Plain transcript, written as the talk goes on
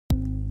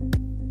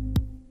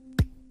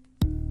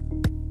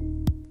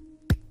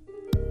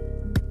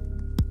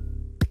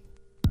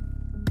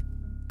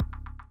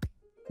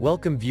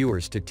Welcome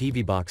viewers to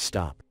TV Box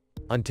Stop.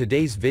 On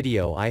today's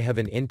video I have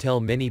an Intel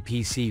Mini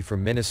PC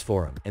from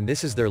Minisforum, and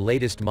this is their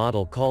latest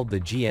model called the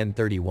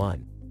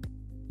GN31.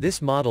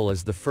 This model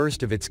is the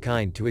first of its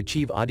kind to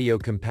achieve audio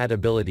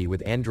compatibility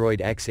with Android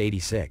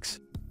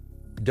X86.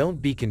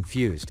 Don't be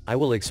confused, I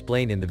will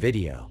explain in the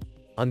video.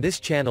 On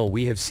this channel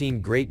we have seen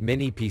great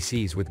mini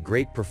PCs with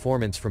great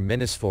performance from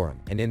Minisforum,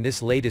 and in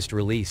this latest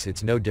release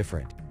it's no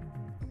different.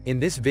 In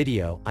this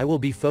video, I will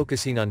be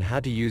focusing on how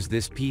to use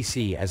this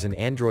PC as an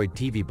Android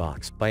TV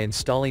box by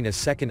installing a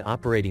second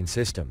operating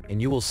system,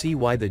 and you will see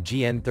why the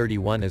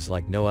GN31 is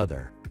like no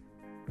other.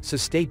 So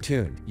stay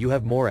tuned, you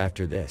have more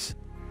after this.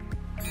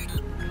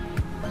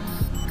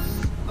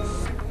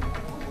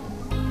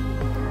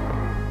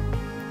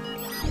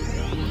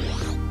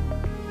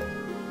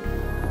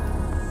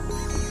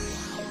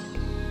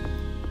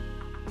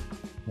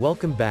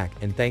 Welcome back,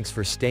 and thanks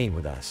for staying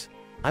with us.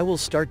 I will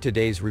start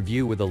today's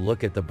review with a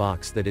look at the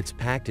box that it's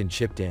packed and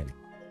shipped in.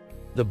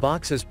 The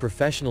box is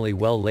professionally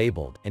well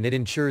labeled, and it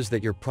ensures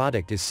that your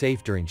product is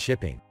safe during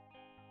shipping.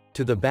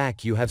 To the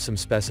back you have some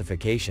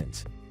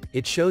specifications.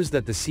 It shows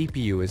that the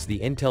CPU is the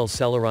Intel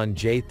Celeron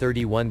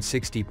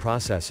J3160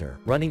 processor,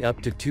 running up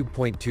to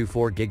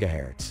 2.24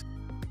 GHz.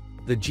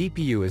 The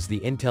GPU is the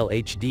Intel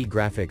HD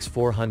Graphics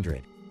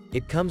 400.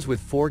 It comes with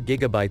 4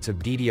 GB of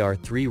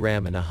DDR3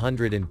 RAM and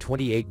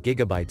 128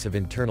 GB of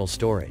internal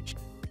storage.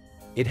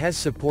 It has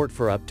support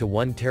for up to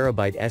 1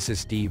 TB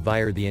SSD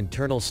via the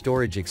internal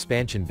storage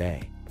expansion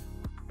bay.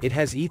 It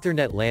has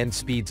Ethernet LAN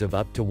speeds of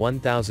up to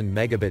 1000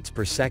 megabits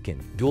per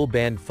second, dual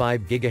band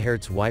 5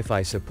 GHz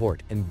Wi-Fi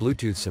support, and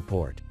Bluetooth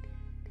support.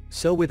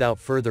 So without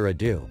further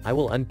ado, I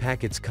will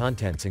unpack its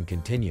contents and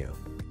continue.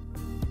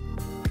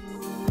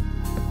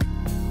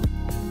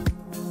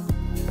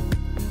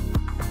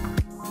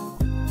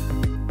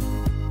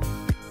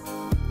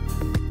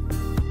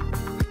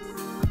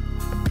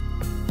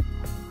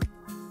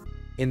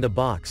 In the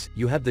box,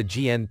 you have the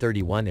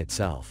GN31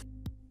 itself.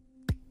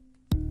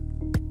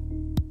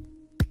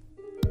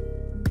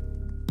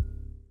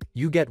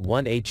 You get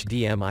one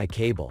HDMI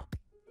cable,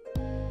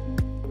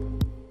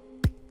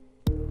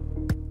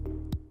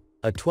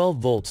 a 12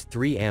 volts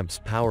 3 amps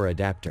power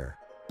adapter,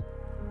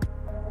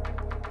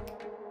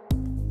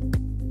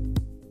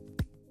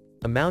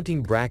 a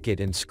mounting bracket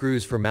and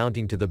screws for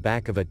mounting to the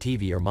back of a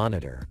TV or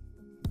monitor.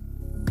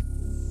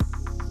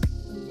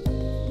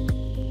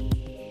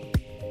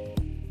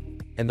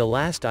 And the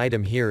last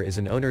item here is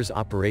an owner's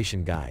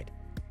operation guide.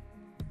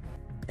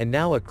 And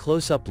now a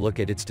close-up look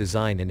at its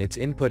design and its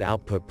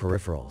input-output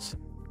peripherals.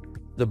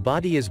 The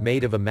body is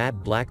made of a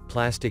matte black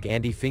plastic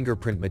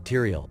anti-fingerprint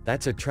material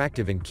that's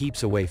attractive and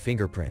keeps away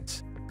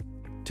fingerprints.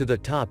 To the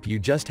top you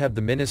just have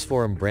the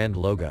Minisforum brand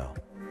logo.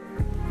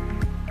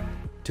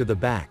 To the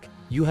back,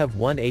 you have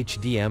one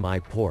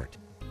HDMI port,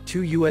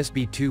 2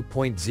 USB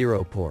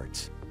 2.0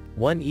 ports,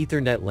 one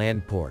Ethernet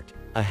LAN port,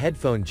 a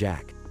headphone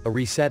jack, a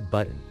reset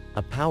button,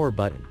 a power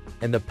button,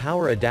 and the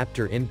power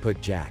adapter input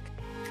jack.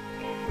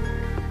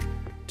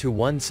 To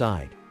one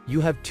side, you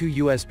have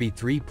 2 USB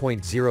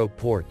 3.0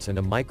 ports and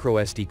a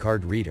microSD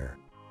card reader.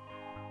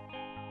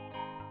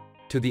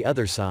 To the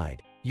other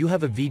side, you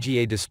have a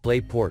VGA display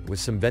port with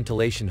some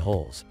ventilation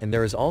holes, and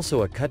there is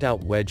also a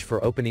cutout wedge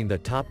for opening the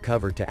top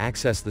cover to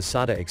access the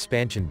SATA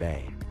expansion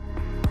bay.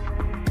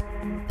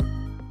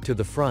 To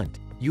the front,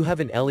 you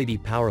have an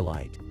LED power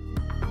light.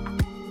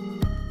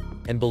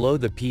 And below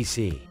the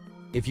PC,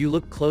 if you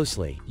look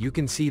closely, you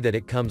can see that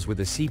it comes with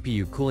a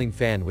CPU cooling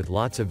fan with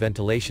lots of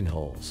ventilation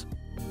holes.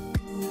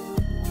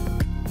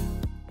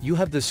 You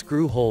have the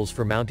screw holes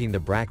for mounting the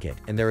bracket,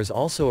 and there is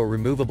also a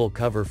removable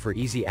cover for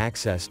easy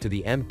access to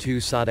the M.2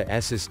 SATA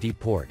SSD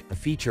port, a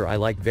feature I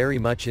like very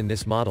much in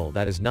this model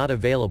that is not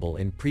available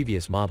in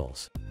previous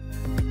models.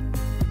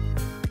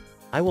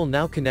 I will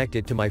now connect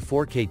it to my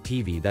 4K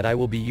TV that I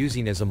will be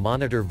using as a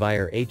monitor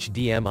via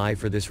HDMI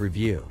for this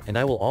review, and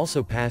I will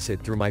also pass it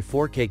through my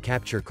 4K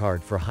capture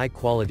card for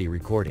high-quality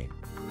recording.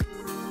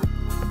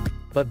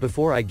 But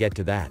before I get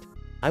to that,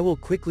 I will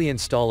quickly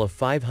install a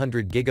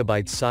 500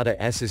 GB SATA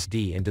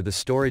SSD into the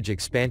storage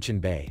expansion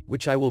bay,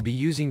 which I will be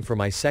using for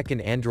my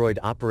second Android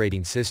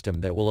operating system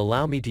that will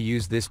allow me to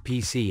use this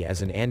PC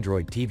as an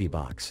Android TV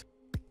box.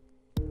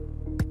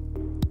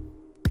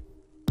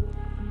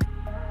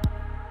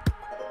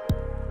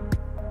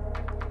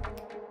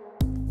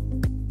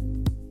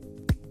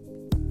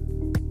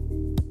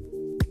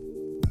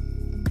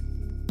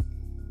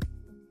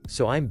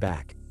 So I'm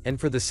back. And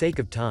for the sake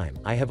of time,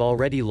 I have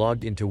already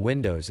logged into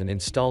Windows and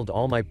installed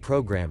all my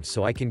programs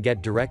so I can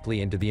get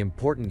directly into the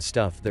important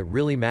stuff that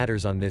really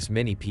matters on this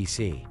mini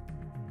PC.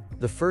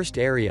 The first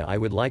area I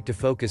would like to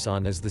focus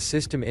on is the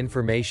system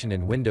information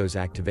and Windows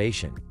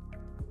activation.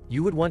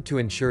 You would want to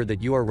ensure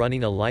that you are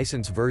running a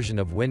licensed version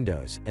of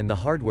Windows, and the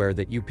hardware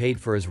that you paid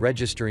for is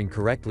registering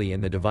correctly in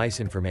the device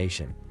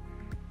information.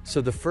 So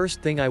the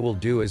first thing I will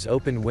do is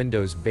open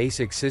Windows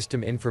Basic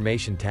System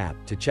Information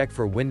tab to check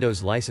for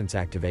Windows license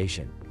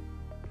activation.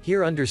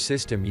 Here under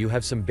System you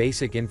have some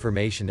basic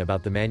information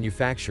about the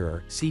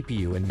manufacturer,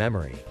 CPU and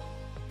memory.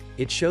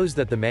 It shows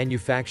that the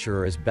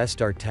manufacturer is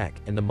Bestar Tech,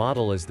 and the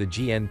model is the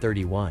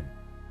GN31.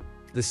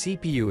 The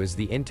CPU is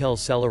the Intel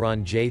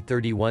Celeron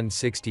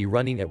J3160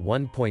 running at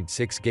 1.6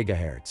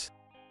 GHz.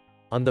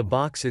 On the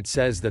box it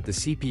says that the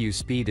CPU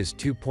speed is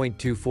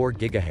 2.24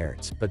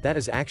 GHz, but that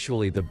is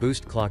actually the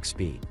boost clock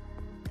speed.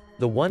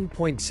 The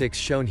 1.6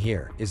 shown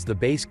here is the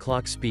base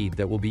clock speed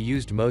that will be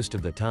used most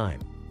of the time.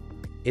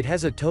 It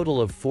has a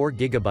total of 4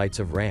 GB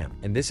of RAM,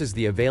 and this is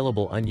the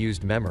available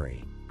unused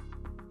memory.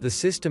 The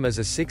system is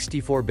a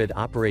 64-bit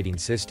operating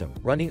system,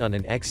 running on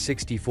an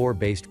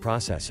x64-based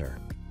processor.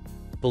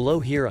 Below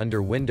here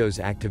under Windows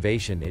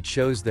activation it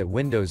shows that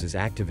Windows is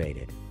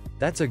activated.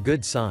 That's a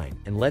good sign,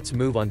 and let's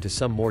move on to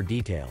some more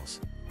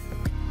details.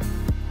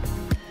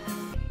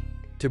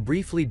 To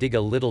briefly dig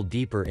a little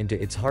deeper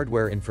into its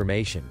hardware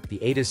information, the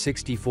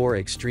ATA64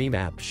 Extreme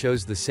app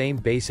shows the same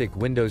basic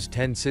Windows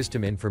 10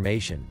 system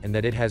information, and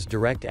that it has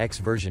DirectX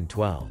version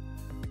 12.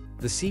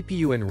 The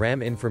CPU and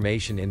RAM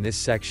information in this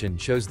section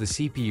shows the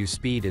CPU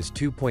speed is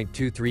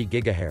 2.23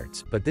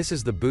 GHz, but this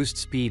is the boost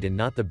speed and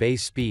not the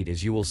base speed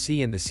as you will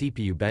see in the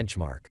CPU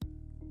benchmark.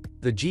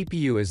 The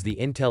GPU is the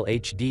Intel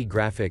HD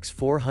Graphics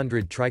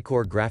 400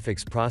 Tri-Core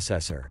graphics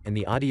processor, and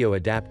the audio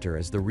adapter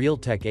is the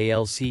Realtek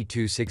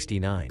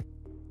ALC269.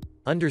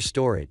 Under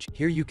storage,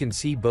 here you can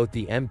see both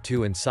the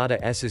M2 and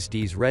SATA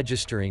SSDs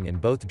registering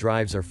and both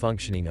drives are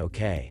functioning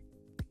okay.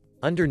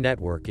 Under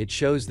network it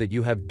shows that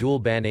you have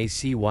dual-band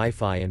AC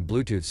Wi-Fi and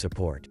Bluetooth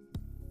support.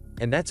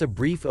 And that's a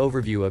brief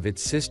overview of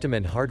its system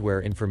and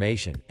hardware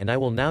information, and I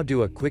will now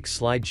do a quick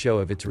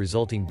slideshow of its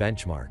resulting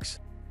benchmarks.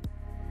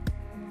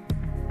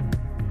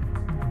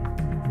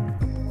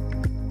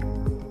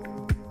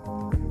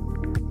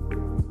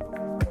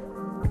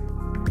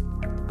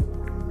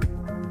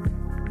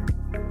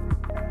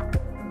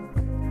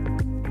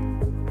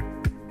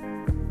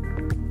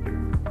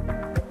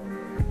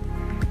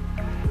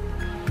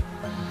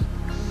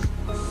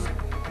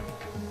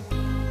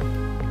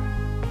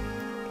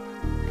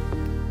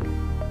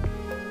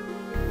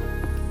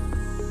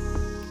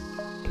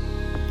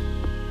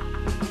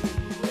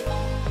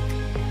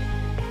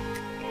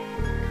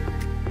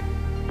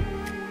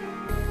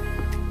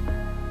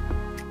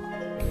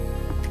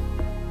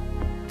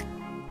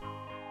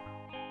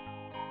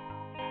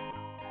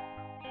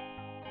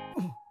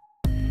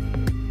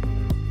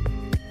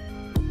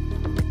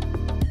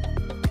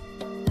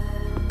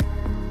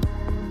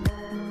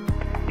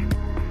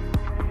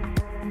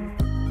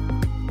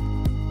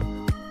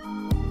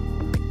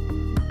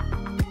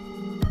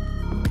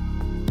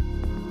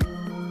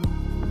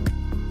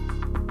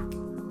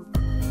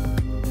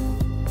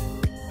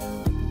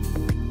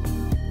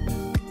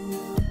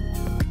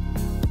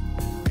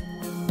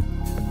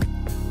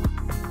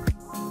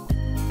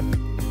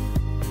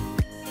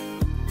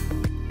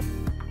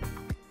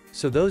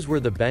 So those were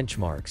the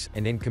benchmarks,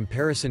 and in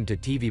comparison to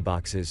TV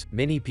boxes,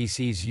 mini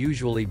PCs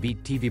usually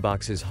beat TV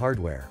boxes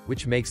hardware,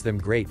 which makes them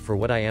great for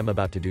what I am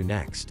about to do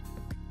next.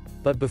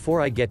 But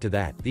before I get to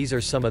that, these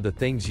are some of the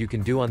things you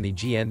can do on the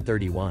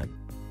GN31.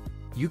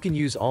 You can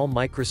use all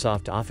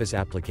Microsoft Office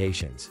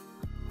applications.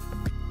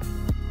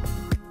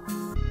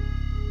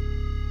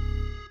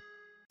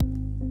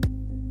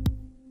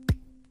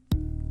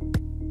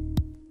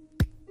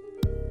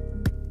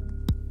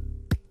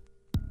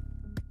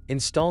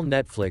 Install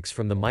Netflix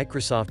from the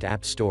Microsoft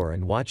App Store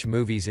and watch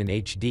movies in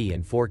HD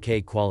and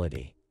 4K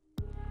quality.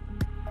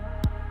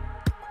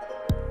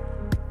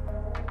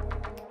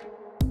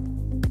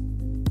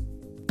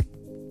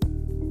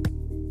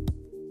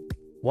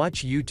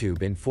 Watch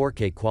YouTube in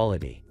 4K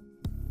quality.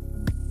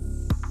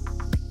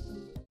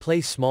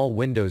 Play small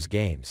Windows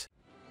games.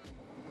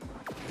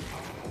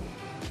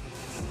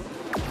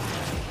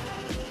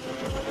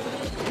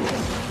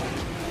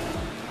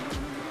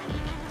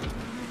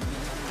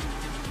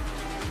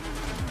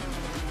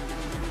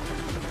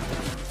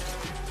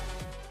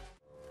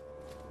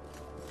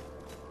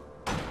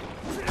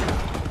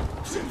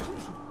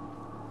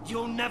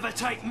 You'll never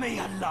take me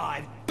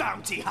alive,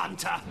 bounty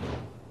hunter!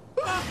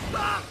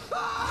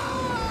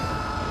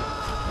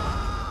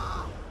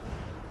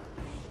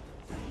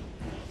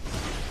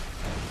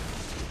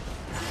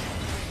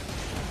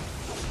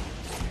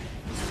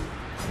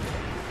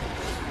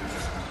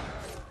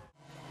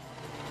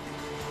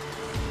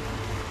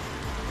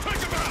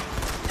 Take him out!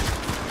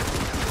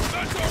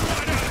 That's all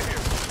right out of here!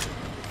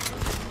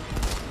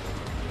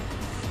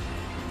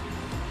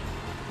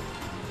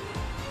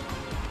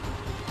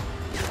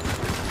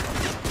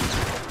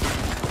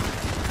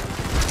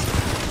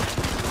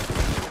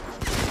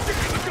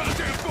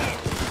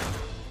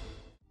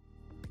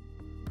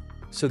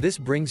 So this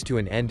brings to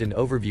an end an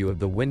overview of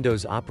the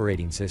Windows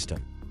operating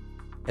system.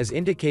 As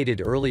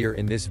indicated earlier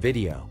in this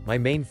video, my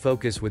main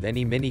focus with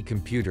any mini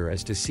computer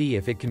is to see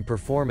if it can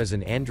perform as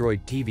an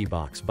Android TV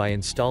box by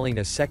installing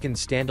a second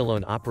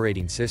standalone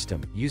operating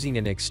system, using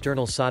an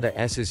external SATA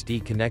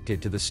SSD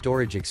connected to the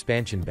storage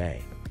expansion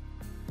bay.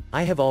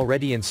 I have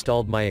already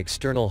installed my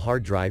external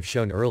hard drive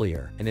shown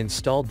earlier, and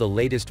installed the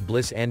latest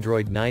Bliss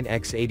Android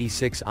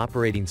X86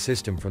 operating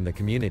system from the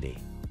community.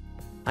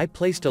 I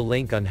placed a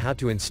link on how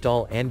to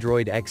install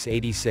Android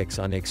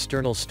X86 on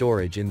external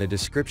storage in the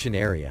description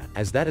area,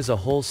 as that is a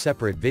whole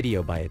separate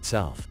video by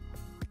itself.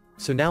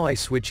 So now I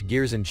switch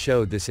gears and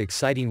show this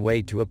exciting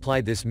way to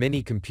apply this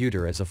mini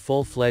computer as a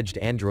full-fledged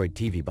Android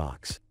TV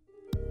box.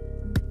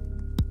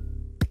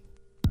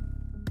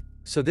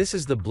 So this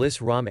is the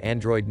Bliss ROM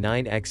Android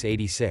 9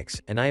 X86,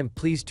 and I am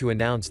pleased to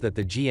announce that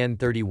the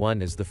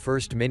GN31 is the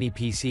first mini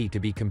PC to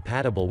be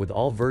compatible with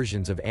all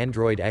versions of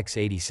Android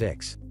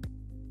X86.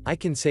 I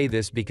can say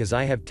this because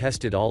I have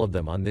tested all of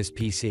them on this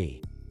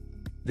PC.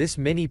 This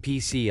mini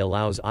PC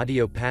allows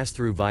audio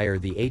pass-through via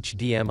the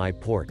HDMI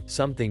port,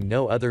 something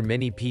no other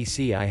mini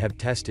PC I have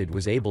tested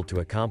was able to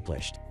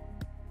accomplish.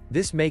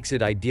 This makes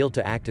it ideal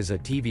to act as a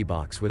TV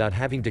box without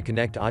having to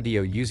connect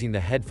audio using the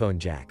headphone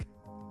jack.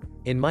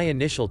 In my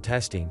initial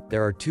testing,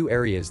 there are two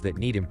areas that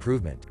need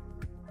improvement.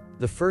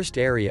 The first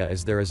area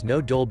is there is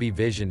no Dolby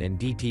Vision and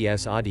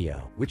DTS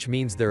audio, which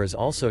means there is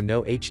also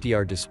no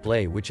HDR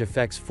display, which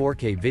affects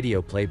 4K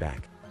video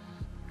playback.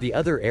 The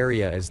other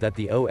area is that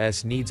the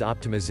OS needs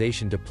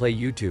optimization to play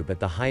YouTube at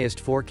the highest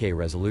 4K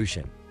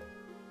resolution.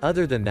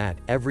 Other than that,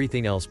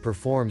 everything else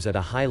performs at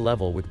a high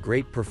level with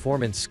great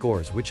performance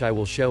scores, which I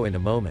will show in a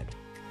moment.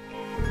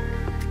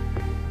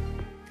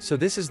 So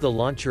this is the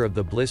launcher of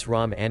the Bliss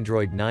ROM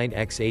Android 9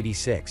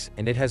 X86,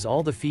 and it has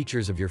all the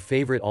features of your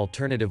favorite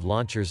alternative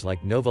launchers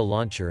like Nova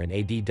Launcher and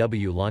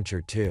ADW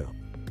Launcher 2.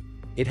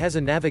 It has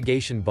a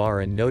navigation bar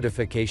and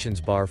notifications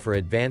bar for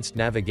advanced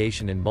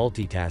navigation and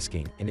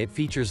multitasking, and it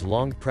features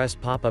long press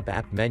pop-up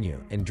app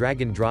menu, and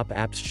drag and drop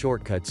apps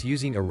shortcuts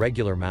using a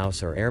regular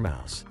mouse or air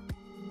mouse.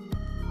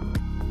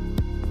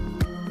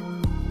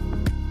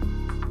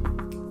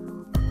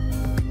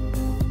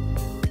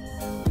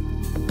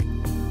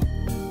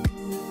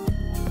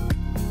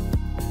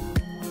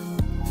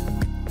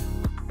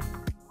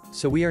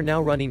 So we are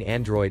now running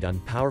Android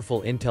on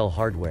powerful Intel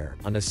hardware,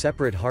 on a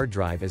separate hard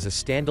drive as a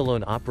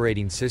standalone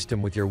operating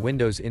system with your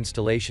Windows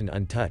installation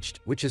untouched,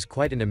 which is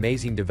quite an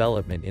amazing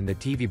development in the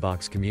TV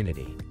box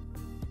community.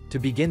 To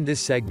begin this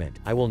segment,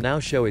 I will now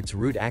show its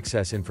root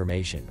access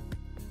information.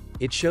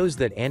 It shows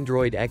that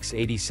Android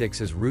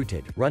X86 is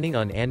rooted, running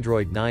on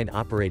Android 9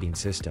 operating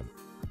system.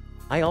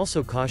 I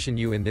also caution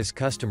you in this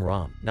custom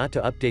ROM, not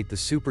to update the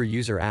Super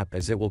User app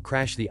as it will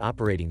crash the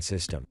operating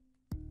system.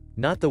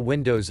 Not the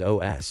Windows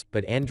OS,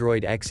 but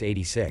Android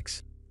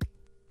X86.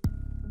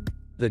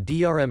 The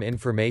DRM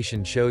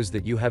information shows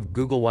that you have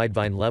Google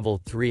Widevine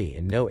Level 3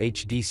 and no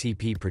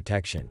HDCP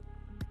protection.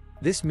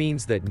 This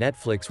means that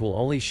Netflix will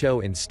only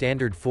show in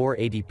standard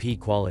 480p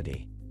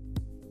quality.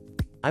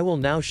 I will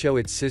now show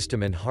its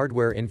system and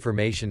hardware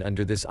information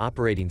under this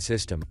operating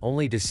system,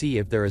 only to see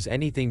if there is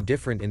anything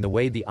different in the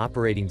way the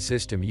operating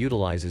system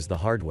utilizes the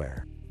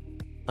hardware.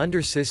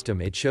 Under System,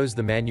 it shows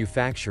the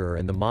manufacturer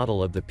and the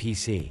model of the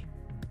PC.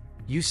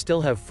 You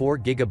still have 4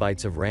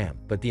 GB of RAM,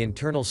 but the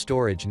internal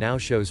storage now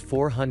shows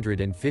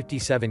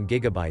 457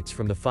 GB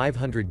from the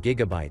 500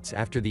 GB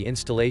after the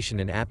installation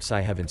and apps I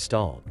have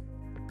installed.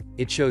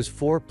 It shows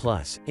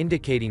 4+,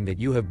 indicating that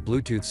you have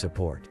Bluetooth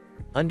support.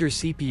 Under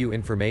CPU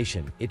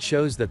information, it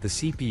shows that the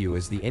CPU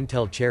is the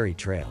Intel Cherry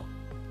Trail.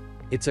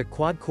 It's a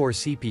quad-core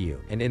CPU,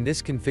 and in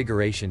this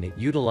configuration it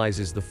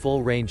utilizes the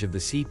full range of the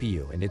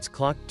CPU and it's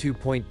clocked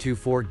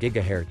 2.24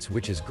 GHz,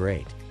 which is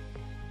great.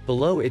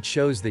 Below it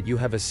shows that you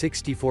have a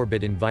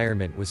 64-bit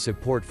environment with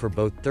support for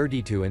both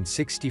 32 and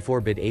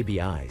 64-bit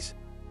ABIs.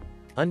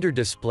 Under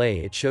Display,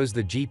 it shows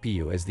the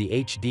GPU as the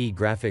HD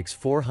Graphics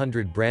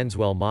 400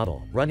 Branswell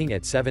model, running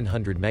at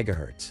 700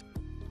 MHz.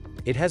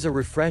 It has a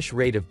refresh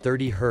rate of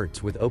 30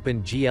 Hz with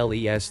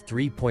OpenGLES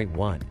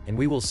 3.1, and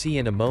we will see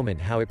in a moment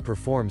how it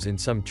performs in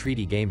some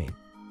treaty gaming.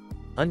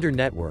 Under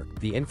Network,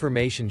 the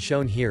information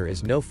shown here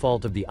is no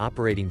fault of the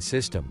operating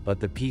system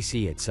but the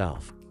PC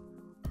itself.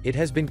 It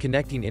has been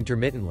connecting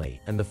intermittently,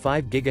 and the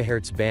 5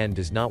 GHz band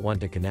does not want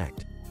to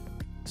connect.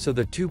 So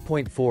the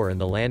 2.4 and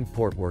the LAN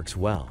port works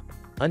well.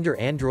 Under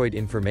Android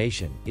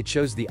information, it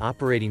shows the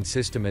operating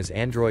system as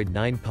Android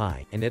 9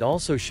 Pie, and it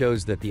also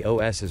shows that the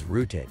OS is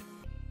rooted.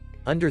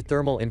 Under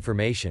Thermal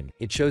information,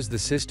 it shows the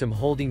system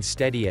holding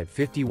steady at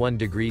 51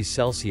 degrees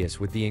Celsius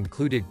with the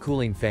included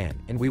cooling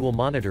fan, and we will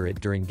monitor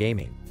it during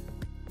gaming.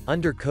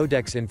 Under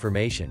Codecs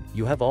information,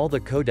 you have all the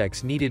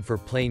codecs needed for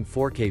playing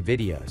 4K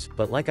videos,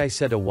 but like I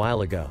said a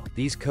while ago,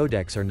 these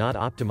codecs are not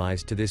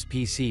optimized to this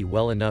PC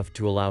well enough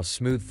to allow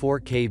smooth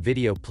 4K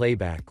video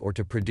playback or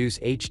to produce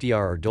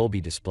HDR or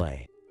Dolby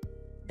display.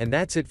 And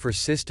that's it for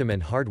system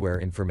and hardware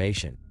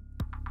information.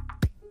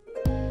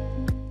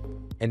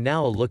 And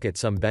now a look at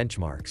some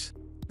benchmarks.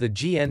 The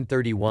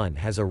GN31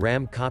 has a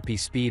RAM copy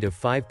speed of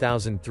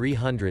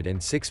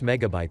 5306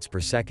 MB per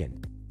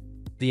second.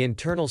 The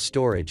internal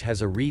storage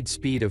has a read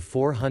speed of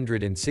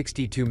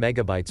 462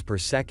 MB per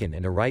second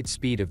and a write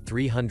speed of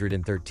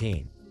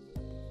 313.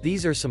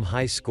 These are some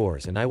high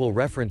scores and I will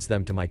reference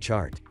them to my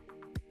chart.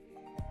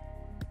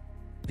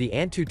 The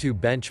Antutu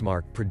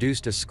benchmark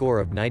produced a score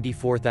of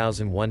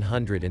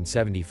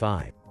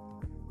 94,175.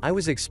 I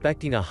was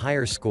expecting a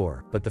higher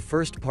score, but the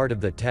first part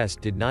of the test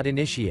did not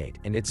initiate,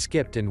 and it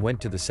skipped and went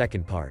to the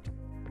second part.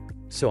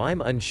 so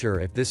I'm unsure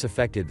if this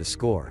affected the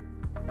score.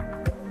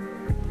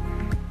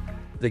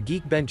 The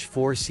Geekbench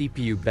 4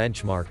 CPU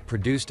benchmark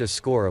produced a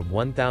score of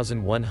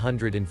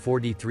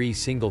 1,143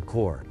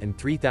 single-core and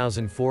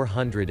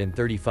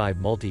 3,435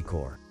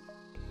 multi-core.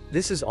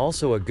 This is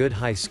also a good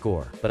high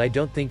score, but I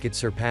don't think it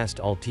surpassed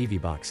all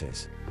TV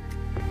boxes.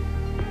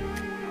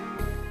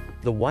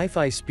 The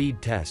Wi-Fi speed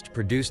test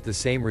produced the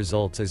same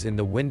results as in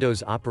the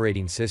Windows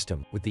operating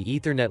system, with the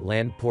Ethernet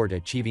LAN port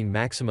achieving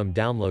maximum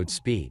download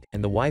speed,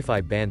 and the Wi-Fi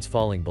bands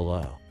falling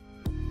below.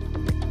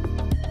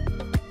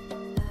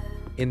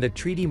 In the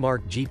Treaty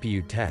Mark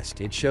GPU test,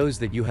 it shows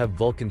that you have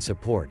Vulkan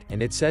support,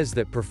 and it says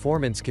that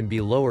performance can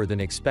be lower than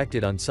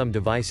expected on some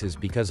devices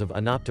because of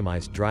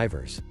unoptimized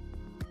drivers.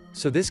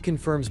 So this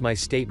confirms my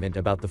statement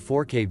about the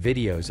 4K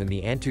videos and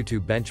the Antutu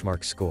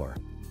benchmark score.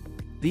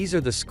 These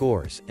are the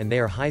scores, and they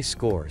are high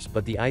scores,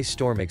 but the Ice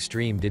Storm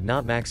Extreme did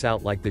not max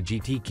out like the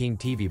GT King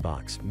TV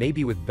box.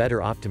 Maybe with better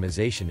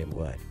optimization it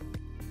would.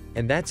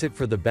 And that's it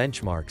for the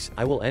benchmarks.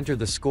 I will enter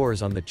the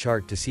scores on the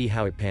chart to see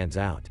how it pans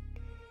out.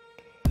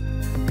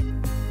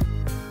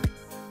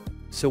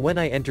 So when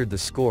I entered the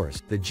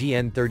scores, the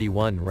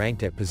GN31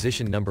 ranked at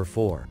position number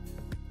 4.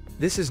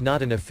 This is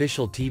not an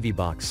official TV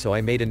box, so I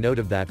made a note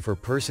of that for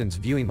persons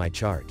viewing my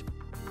chart.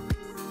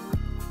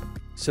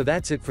 So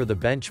that's it for the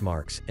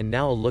benchmarks, and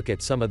now I'll look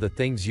at some of the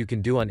things you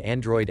can do on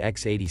Android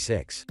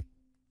X86.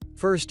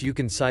 First, you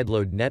can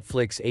sideload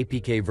Netflix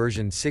APK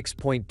version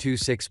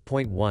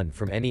 6.26.1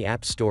 from any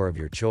app store of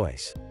your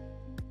choice.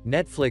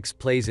 Netflix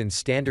plays in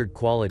standard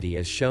quality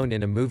as shown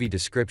in a movie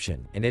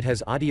description, and it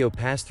has audio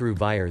pass-through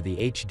via the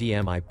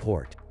HDMI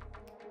port.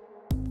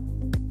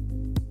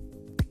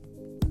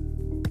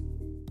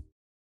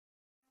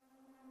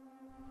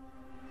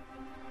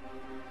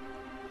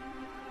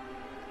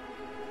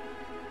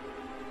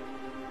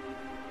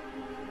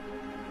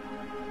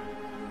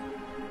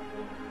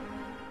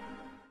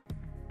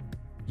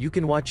 You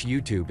can watch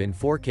YouTube in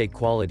 4K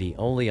quality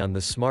only on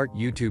the Smart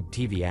YouTube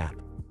TV app.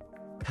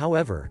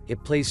 However,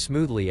 it plays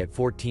smoothly at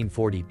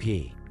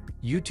 1440p.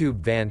 YouTube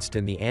Advanced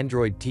and the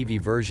Android TV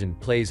version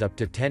plays up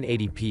to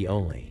 1080p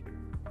only.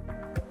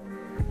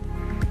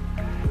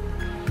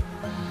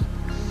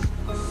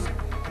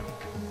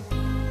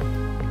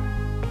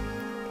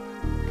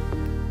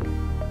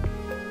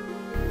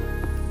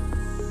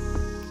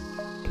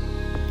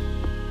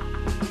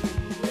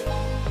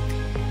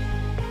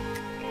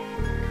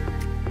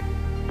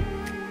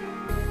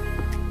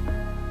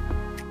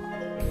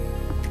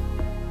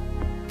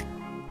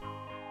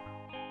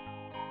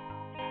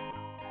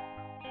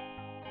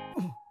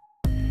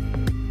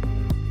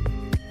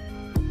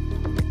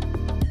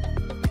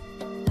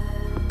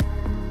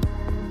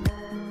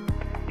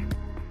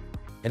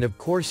 And of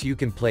course you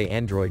can play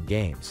Android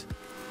games.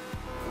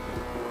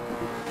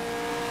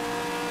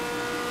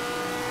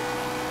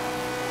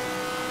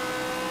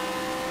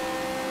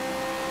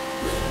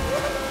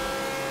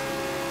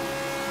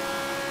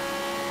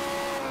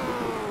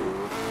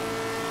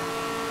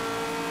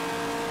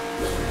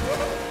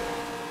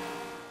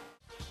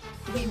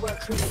 We were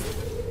created.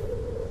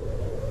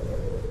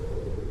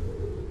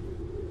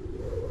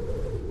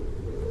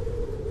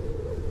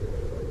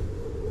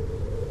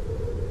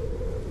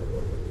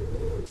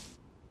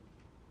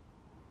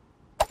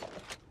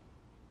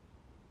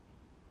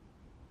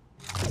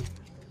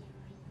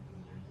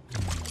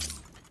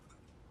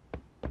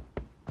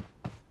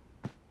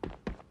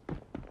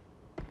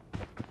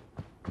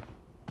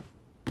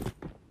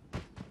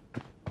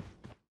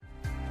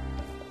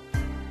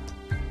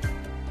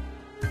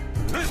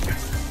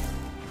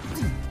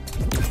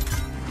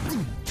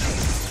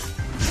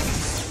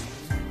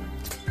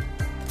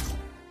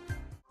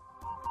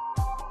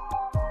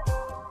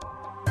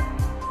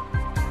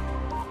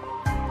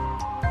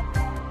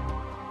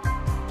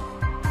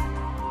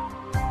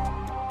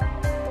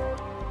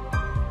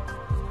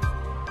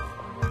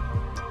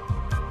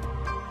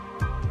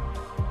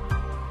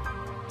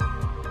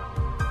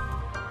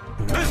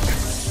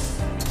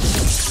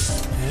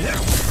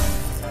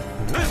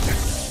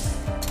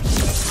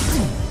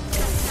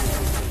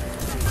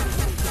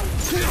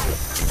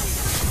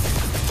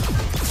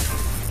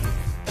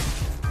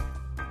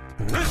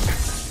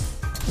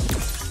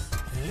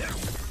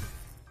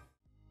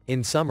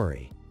 In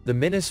summary, the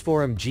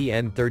Minisforum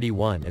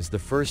GN31 is the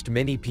first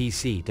mini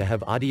PC to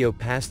have audio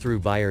pass-through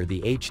via the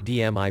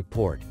HDMI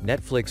port,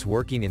 Netflix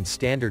working in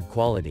standard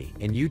quality,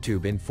 and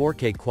YouTube in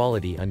 4K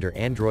quality under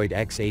Android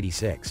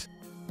X86.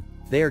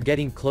 They are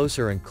getting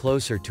closer and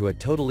closer to a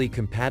totally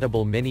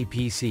compatible mini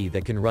PC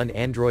that can run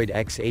Android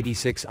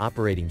X86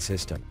 operating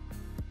system.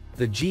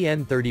 The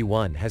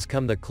GN31 has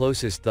come the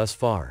closest thus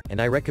far,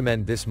 and I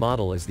recommend this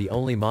model as the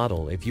only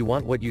model if you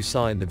want what you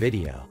saw in the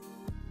video.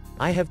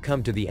 I have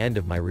come to the end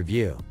of my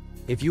review.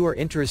 If you are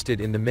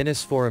interested in the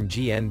Minisforum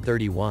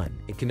GN31,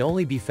 it can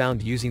only be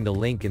found using the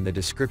link in the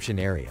description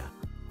area.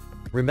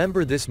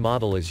 Remember, this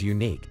model is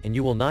unique, and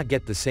you will not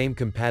get the same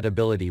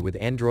compatibility with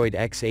Android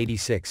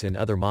X86 and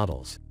other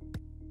models.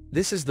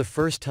 This is the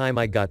first time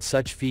I got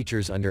such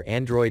features under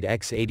Android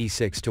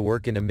X86 to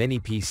work in a mini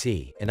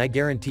PC, and I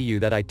guarantee you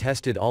that I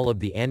tested all of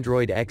the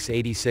Android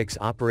X86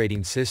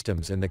 operating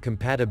systems and the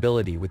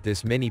compatibility with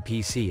this mini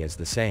PC is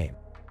the same.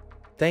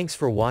 Thanks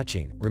for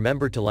watching.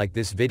 Remember to like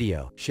this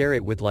video, share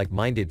it with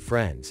like-minded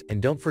friends,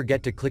 and don't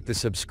forget to click the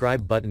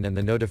subscribe button and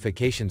the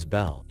notifications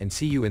bell, and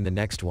see you in the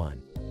next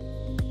one.